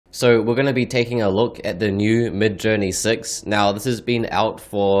So we're going to be taking a look at the new Midjourney 6. Now this has been out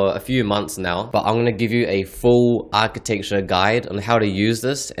for a few months now, but I'm going to give you a full architecture guide on how to use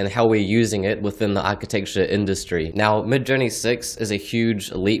this and how we're using it within the architecture industry. Now Midjourney 6 is a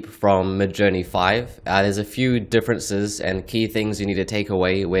huge leap from Midjourney 5. There's a few differences and key things you need to take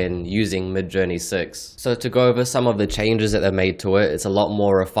away when using Midjourney 6. So to go over some of the changes that they've made to it, it's a lot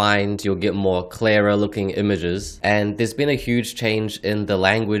more refined, you'll get more clearer looking images, and there's been a huge change in the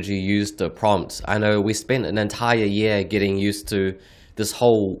language you use to prompt. I know we spent an entire year getting used to this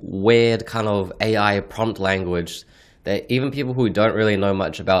whole weird kind of AI prompt language that even people who don't really know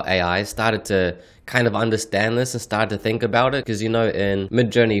much about AI started to kind of understand this and started to think about it. Because you know, in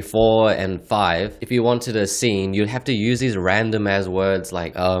Midjourney 4 and 5, if you wanted a scene, you'd have to use these random ass words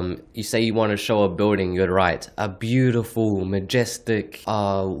like you say you want to show a building, you'd write a beautiful, majestic,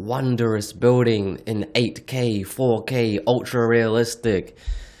 wondrous building in 8K, 4K, ultra realistic,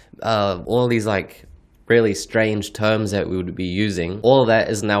 all these like really strange terms that we would be using. All of that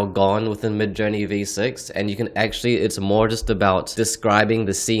is now gone within Midjourney V6, and you can actually, it's more just about describing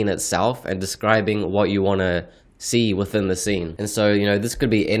the scene itself and describing what you want to see within the scene. And so, you know, this could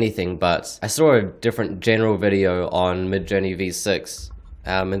be anything, but I saw a different general video on Midjourney V6.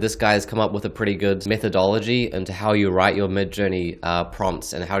 And this guy has come up with a pretty good methodology into how you write your Midjourney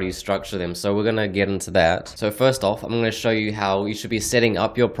prompts and how do you structure them. So we're going to get into that. So first off, I'm going to show you how you should be setting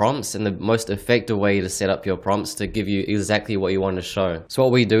up your prompts and the most effective way to set up your prompts to give you exactly what you want to show. So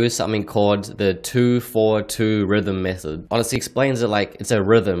what we do is something called the 2-4-2 rhythm method. Honestly explains it like it's a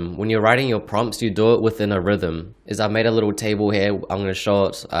rhythm. When you're writing your prompts, you do it within a rhythm. I've made a little table here. I'm going to show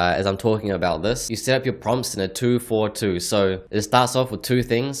it as I'm talking about this. You set up your prompts in a 2-4-2. So it starts off with two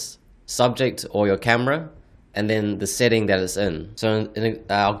things: subject or your camera, and then the setting that it's in. So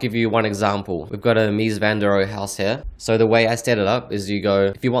I'll give you one example. We've got a Mies house here. So the way I set it up is you go,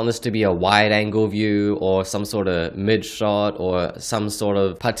 if you want this to be a wide angle view or some sort of mid shot or some sort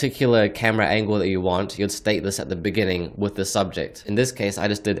of particular camera angle that you want, you'd state this at the beginning with the subject. In this case, I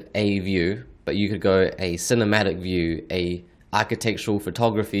just did a view, but you could go a cinematic view, a architectural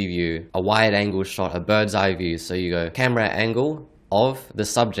photography view, a wide angle shot, a bird's eye view. So you go camera angle of the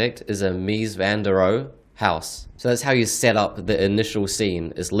subject is a Mies house. So that's how you set up the initial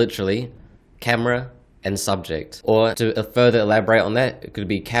scene, is literally camera and subject. Or to further elaborate on that, it could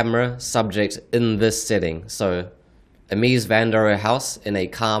be camera, subject in this setting. So a Mies house in a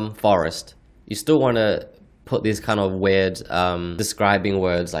calm forest. You still want to put these kind of weird describing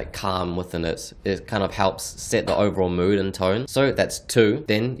words like calm within it. It kind of helps set the overall mood and tone. So that's 2.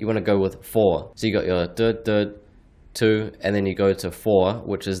 Then you want to go with 4. So you got your 2, and then you go to 4,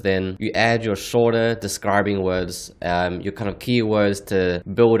 which is then you add your shorter describing words, your kind of keywords to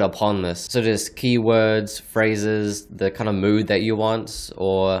build upon this. So just keywords, phrases, the kind of mood that you want,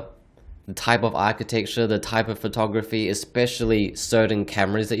 or the type of architecture, the type of photography, especially certain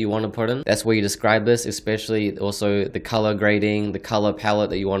cameras that you want to put in. That's where you describe this, especially also the color grading, the color palette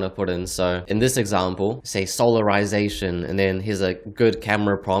that you want to put in. So in this example, say solarization, and then here's a good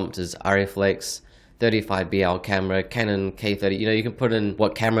camera prompt is Reflex 35BL camera, Canon K30. You know, you can put in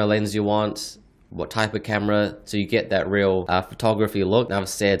what camera lens you want, what type of camera, so you get that real photography look. Now I've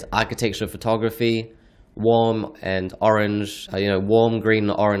said architecture photography, warm and orange, warm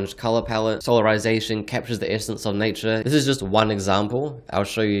green and orange color palette. Solarization captures the essence of nature. This is just one example. I'll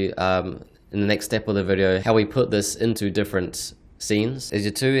show you in the next step of the video how we put this into different scenes. There's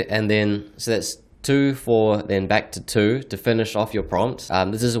your 2, and then so that's 2, 4, then back to 2 to finish off your prompt.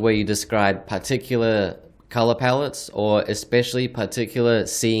 This is where you describe particular color palettes or especially particular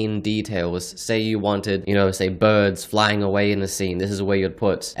scene details. Say you wanted, say birds flying away in a scene. This is where you'd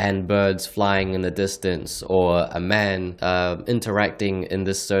put and birds flying in the distance, or a man interacting in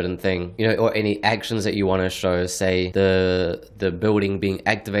this certain thing, or any actions that you want to show, say the building being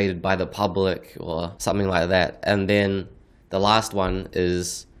activated by the public or something like that. And then the last one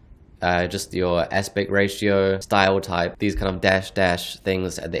is just your aspect ratio, style type, these kind of dash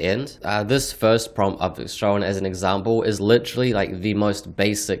things at the end. This first prompt I've shown as an example is literally like the most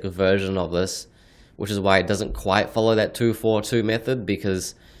basic version of this, which is why it doesn't quite follow that 2-4-2 method,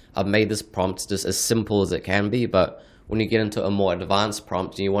 because I've made this prompt just as simple as it can be. But when you get into a more advanced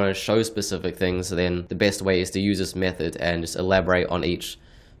prompt and you want to show specific things, then the best way is to use this method and just elaborate on each.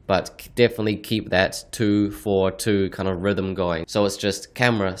 But definitely keep that 2-4-2 kind of rhythm going. So it's just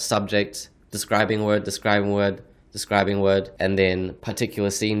camera, subject, describing word, describing word, describing word, and then particular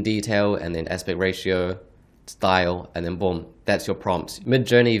scene detail, and then aspect ratio, style, and then boom, that's your prompt.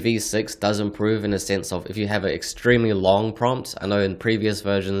 Midjourney V6 does improve in a sense of if you have an extremely long prompt. I know in previous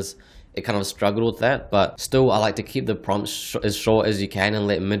versions it kind of struggled with that, but still I like to keep the prompts as short as you can and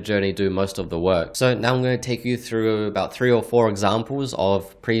let Midjourney do most of the work. So now I'm going to take you through about 3 or 4 examples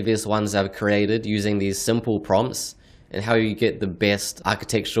of previous ones I've created using these simple prompts, and how you get the best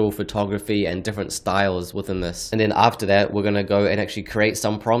architectural photography and different styles within this. And then after that, we're gonna go and actually create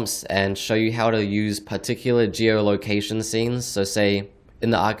some prompts and show you how to use particular geolocation scenes. So say in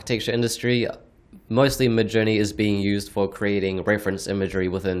the architecture industry, mostly Midjourney is being used for creating reference imagery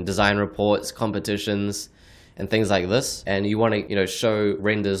within design reports, competitions, and things like this. And you want to, show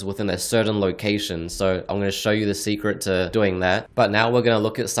renders within a certain location. So I'm going to show you the secret to doing that. But now we're going to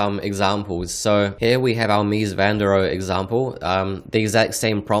look at some examples. So here we have our Mies van der Rohe example, the exact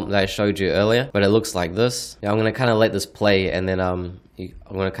same prompt that I showed you earlier, but it looks like this. Now I'm going to kind of let this play, and then I'm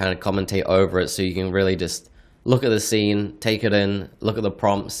going to kind of commentate over it so you can really just look at the scene, take it in, look at the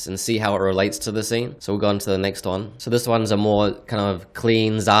prompts, and see how it relates to the scene. So we'll go on to the next one. So this one's a more kind of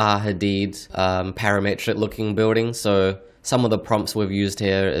clean Zaha Hadid parametric looking building. So some of the prompts we've used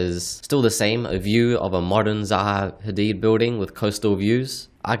here is still the same, a view of a modern Zaha Hadid building with coastal views.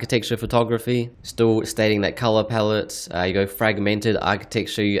 Architecture photography, still stating that color palette. You go fragmented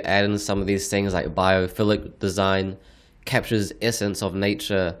architecture, you add in some of these things like biophilic design, captures essence of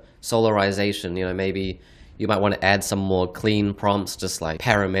nature, solarization, maybe you might want to add some more clean prompts, just like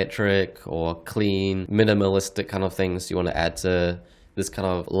parametric or clean, minimalistic kind of things you want to add to this kind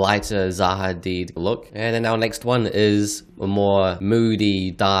of lighter Zaha Hadid look. And then our next one is a more moody,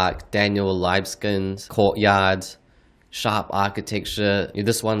 dark Daniel Libeskind courtyard, sharp architecture.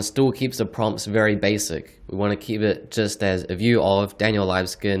 This one still keeps the prompts very basic. We want to keep it just as a view of Daniel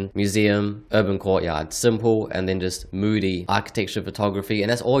Libeskind museum, urban courtyard, simple, and then just moody architecture photography.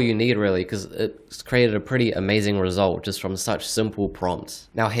 And that's all you need really, because it's created a pretty amazing result just from such simple prompts.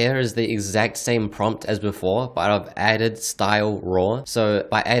 Now here is the exact same prompt as before, but I've added style raw. So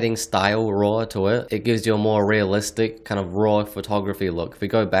by adding style raw to it, it gives you a more realistic kind of raw photography look. If we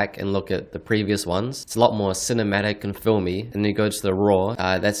go back and look at the previous ones, it's a lot more cinematic and filmy. And then you go to the raw,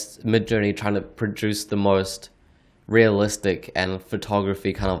 that's Midjourney trying to produce the most realistic and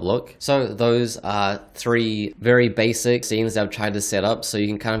photography kind of look. So those are 3 very basic scenes that I've tried to set up so you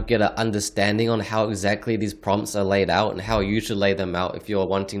can kind of get an understanding on how exactly these prompts are laid out and how you should lay them out if you're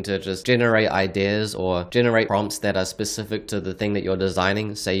wanting to just generate ideas or generate prompts that are specific to the thing that you're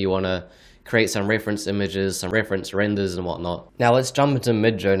designing. Say you want to create some reference images, some reference renders and whatnot. Now let's jump into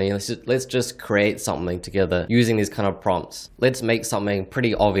Midjourney. Let's just create something together using these kind of prompts. Let's make something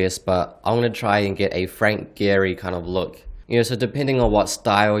pretty obvious, but I'm going to try and get a Frank Gehry kind of look. So depending on what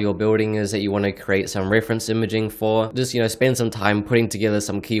style your building is that you want to create some reference imaging for, just, spend some time putting together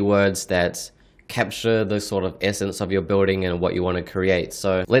some keywords that capture the sort of essence of your building and what you want to create.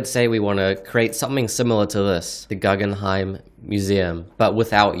 So let's say we want to create something similar to this, the Guggenheim Museum, but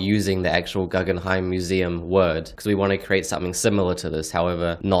without using the actual Guggenheim Museum word, because we want to create something similar to this,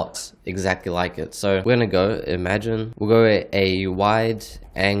 however, not exactly like it. So we're going to go, we'll go a wide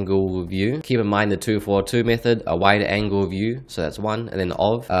angle view. Keep in mind the 242 method, a wide angle view. So that's one, and then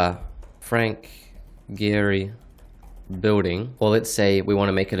of Frank Gehry building, or let's say we want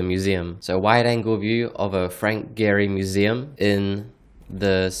to make it a museum. So wide angle view of a Frank Gehry museum in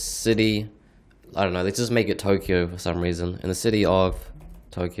the city, I don't know, let's just make it Tokyo for some reason, in the city of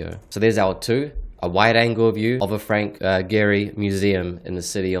Tokyo. So there's our 2, a wide angle view of a Frank Gehry museum in the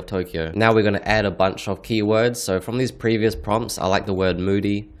city of Tokyo. Now we're going to add a bunch of keywords. So from these previous prompts, I like the word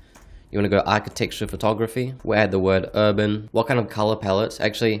moody. You want to go architecture photography. We'll add the word urban. What kind of color palettes?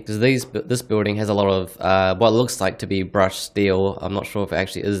 Actually, because this building has a lot of what looks like to be brushed steel. I'm not sure if it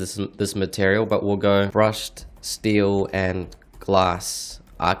actually is this material, but we'll go brushed steel and glass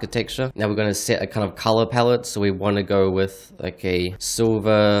architecture. Now we're going to set a kind of color palette. So we want to go with like a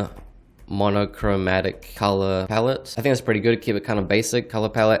silver monochromatic color palette. I think that's pretty good. Keep it kind of basic color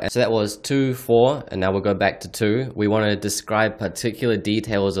palette. And so that was 2, 4, and now we'll go back to 2. We want to describe particular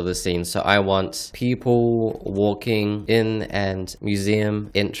details of the scene. So I want people walking in and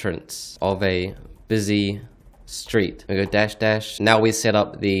museum entrance of a busy street. We go dash dash. Now we set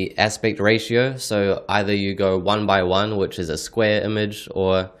up the aspect ratio. So either you go 1:1, which is a square image,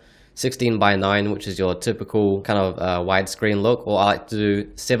 or 16:9, which is your typical kind of widescreen look, or I like to do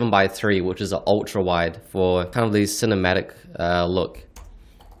 7:3, which is an ultra wide for kind of the cinematic look.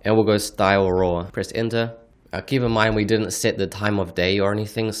 And we'll go style raw. Press enter. Keep in mind we didn't set the time of day or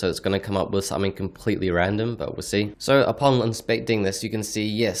anything, so it's going to come up with something completely random, but we'll see. So upon inspecting this, you can see,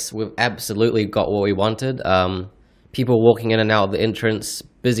 yes, we've absolutely got what we wanted. People walking in and out of the entrance,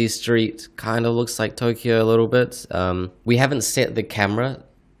 busy street, kind of looks like Tokyo a little bit. We haven't set the camera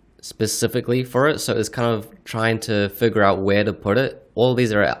specifically for it, so it's kind of trying to figure out where to put it. all of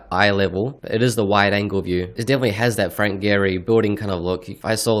these are at eye level. It is the wide angle view. It definitely has that Frank Gehry building kind of look. If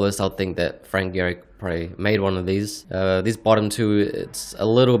I saw this, I'll think that Frank Gehry probably made one of these. These bottom two, it's a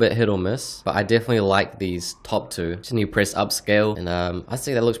little bit hit or miss, but I definitely like these top two. So you press upscale, and I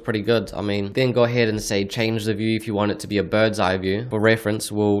say that looks pretty good. I mean, then go ahead and say change the view if you want it to be a bird's eye view. For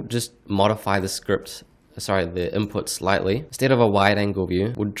reference, we'll just modify the script, sorry, the input slightly. Instead of a wide angle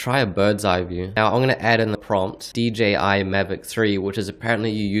view, we'll try a bird's eye view. Now I'm going to add in the prompt DJI Mavic 3, which is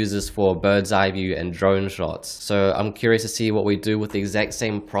apparently you use this for bird's eye view and drone shots. So I'm curious to see what we do with the exact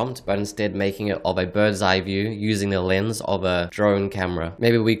same prompt, but instead making it of a bird's eye view using the lens of a drone camera.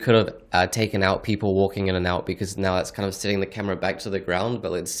 Maybe we could have taken out people walking in and out, because now that's kind of setting the camera back to the ground.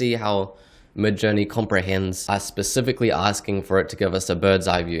 But let's see how Midjourney comprehends us specifically asking for it to give us a bird's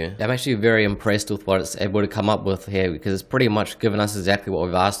eye view. I'm actually very impressed with what it's able to come up with here, because it's pretty much given us exactly what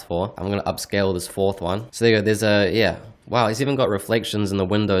we've asked for. I'm going to upscale this fourth one. So there you go, there's a, yeah. Wow, it's even got reflections in the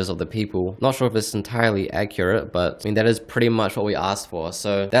windows of the people. Not sure if it's entirely accurate, but I mean, that is pretty much what we asked for.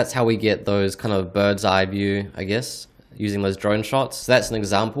 So that's how we get those kind of bird's eye view, I guess, using those drone shots. So that's an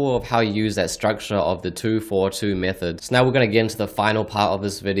example of how you use that structure of the 2-4-2 method. So now we're going to get into the final part of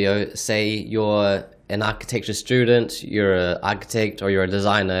this video. Say you're an architecture student, you're an architect, or you're a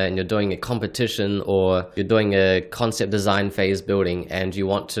designer, and you're doing a competition, or you're doing a concept design phase building, and you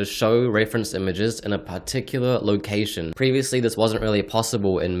want to show reference images in a particular location. Previously, this wasn't really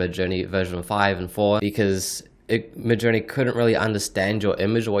possible in Midjourney version 5 and 4 because Midjourney couldn't really understand your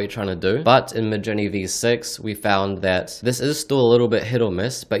image or what you're trying to do. But in Midjourney V6, we found that this is still a little bit hit or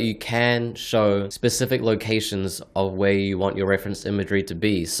miss, but you can show specific locations of where you want your reference imagery to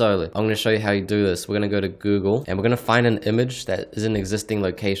be. So I'm going to show you how you do this. We're going to go to Google, and we're going to find an image that is an existing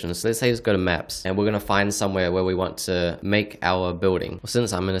location. So let's say let's go to maps, and we're going to find somewhere where we want to make our building. Well,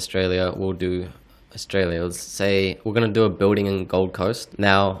 since I'm in Australia, we'll do Australia. Let's say we're going to do a building in Gold Coast.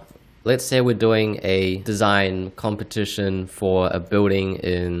 Now, let's say we're doing a design competition for a building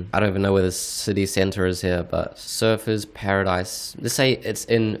in, I don't even know where the city center is here, but Surfers Paradise. Let's say it's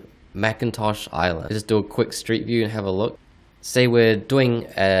in Macintosh Island. Just do a quick street view and have a look. Say we're doing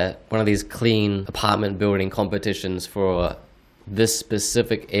one of these clean apartment building competitions for this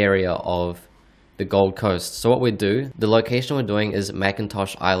specific area of the Gold Coast. So what we do, the location we're doing is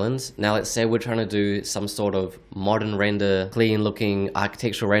Macintosh Island. Now let's say we're trying to do some sort of modern render, clean looking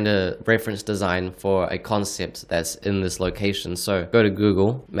architectural render reference design for a concept that's in this location. So go to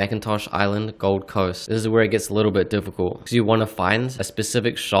Google, Macintosh Island, Gold Coast. This is where it gets a little bit difficult, because you want to find a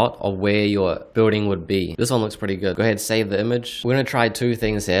specific shot of where your building would be. This one looks pretty good. Go ahead, save the image. We're going to try two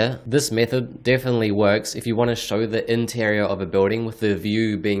things here. This method definitely works if you want to show the interior of a building with the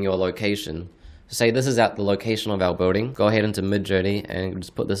view being your location. Say this is at the location of our building. Go ahead into Midjourney and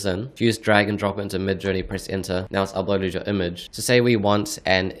just put this in. If you just drag and drop it into Midjourney, press enter. Now it's uploaded your image. So say we want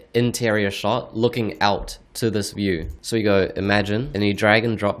an interior shot looking out to this view. So we go imagine, and you drag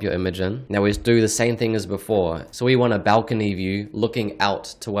and drop your image in. Now we just do the same thing as before. So we want a balcony view looking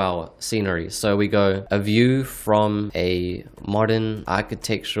out to our scenery. So we go a view from a modern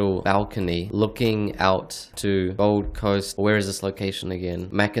architectural balcony looking out to Gold Coast. Where is this location again?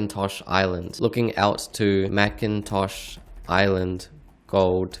 Macintosh Island. Looking out to Macintosh Island,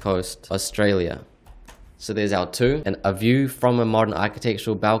 Gold Coast, Australia. So there's our two, and a view from a modern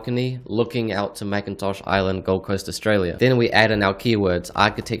architectural balcony looking out to Macintosh Island, Gold Coast, Australia. Then we add in our keywords,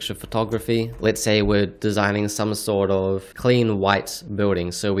 architecture photography. Let's say we're designing some sort of clean white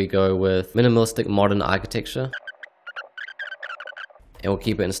building. So we go with minimalistic modern architecture, and we'll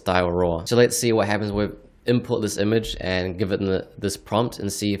keep it in style raw. So let's see what happens with input this image and give it this prompt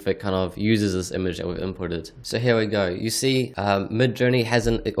and see if it kind of uses this image that we've inputted. So here we go. You see Midjourney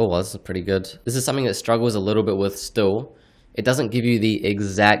hasn't, oh well, this is pretty good. This is something it struggles a little bit with still. It doesn't give you the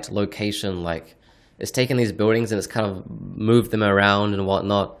exact location. Like, it's taken these buildings and it's kind of moved them around and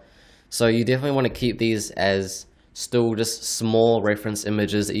whatnot. So you definitely want to keep these as still just small reference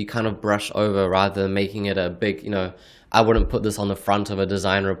images that you kind of brush over, rather than making it a big, you know, I wouldn't put this on the front of a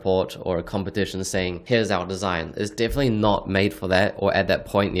design report or a competition saying, here's our design. It's definitely not made for that or at that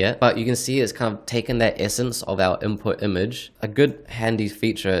point yet. But you can see it's kind of taken that essence of our input image. A good handy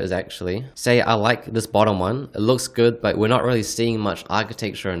feature is actually, say I like this bottom one. It looks good, but we're not really seeing much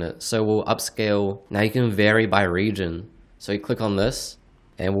architecture in it. So we'll upscale. Now you can vary by region. So you click on this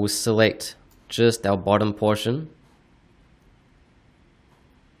and we'll select just our bottom portion.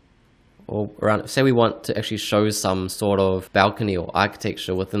 Or around, say we want to actually show some sort of balcony or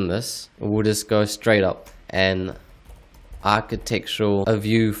architecture within this, we'll just go straight up and a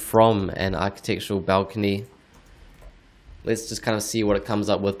view from an architectural balcony Let's just kind of see what it comes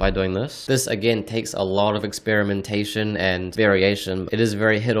up with by doing this. This again takes a lot of experimentation and variation. It is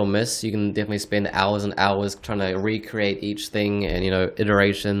very hit or miss. You can definitely spend hours and hours trying to recreate each thing and, you know,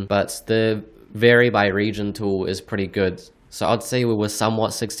 iteration, but the vary by region tool is pretty good. So I'd say we were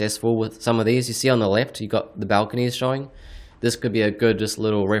somewhat successful with some of these. You see on the left, you got the balconies showing. This could be a good just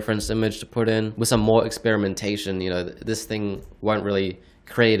little reference image to put in. With some more experimentation, you know, this thing won't really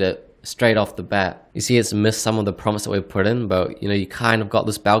create it straight off the bat. You see it's missed some of the prompts that we put in, but you know, you kind of got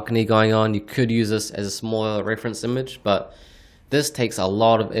this balcony going on. You could use this as a smaller reference image, but this takes a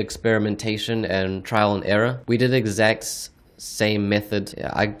lot of experimentation and trial and error. We did the exact same method.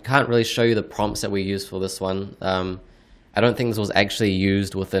 Yeah, I can't really show you the prompts that we used for this one. I don't think this was actually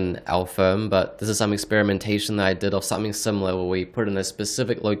used within our firm, but this is some experimentation that I did of something similar where we put in a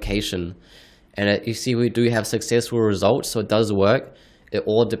specific location, and you see we do have successful results, so it does work. It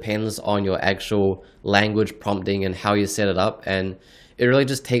all depends on your actual language prompting and how you set it up, and it really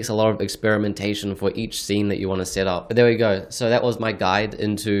just takes a lot of experimentation for each scene that you want to set up. But there we go. So that was my guide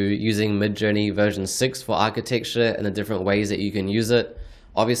into using Midjourney version 6 for architecture and the different ways that you can use it.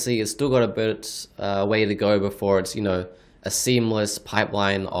 Obviously, it's still got a bit way to go before it's, you know, a seamless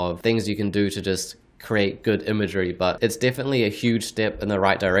pipeline of things you can do to just create good imagery, but it's definitely a huge step in the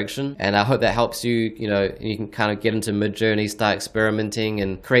right direction, and I hope that helps you. You know, you can kind of get into Midjourney, start experimenting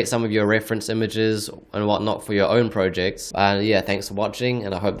and create some of your reference images and whatnot for your own projects. Yeah, thanks for watching,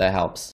 and I hope that helps.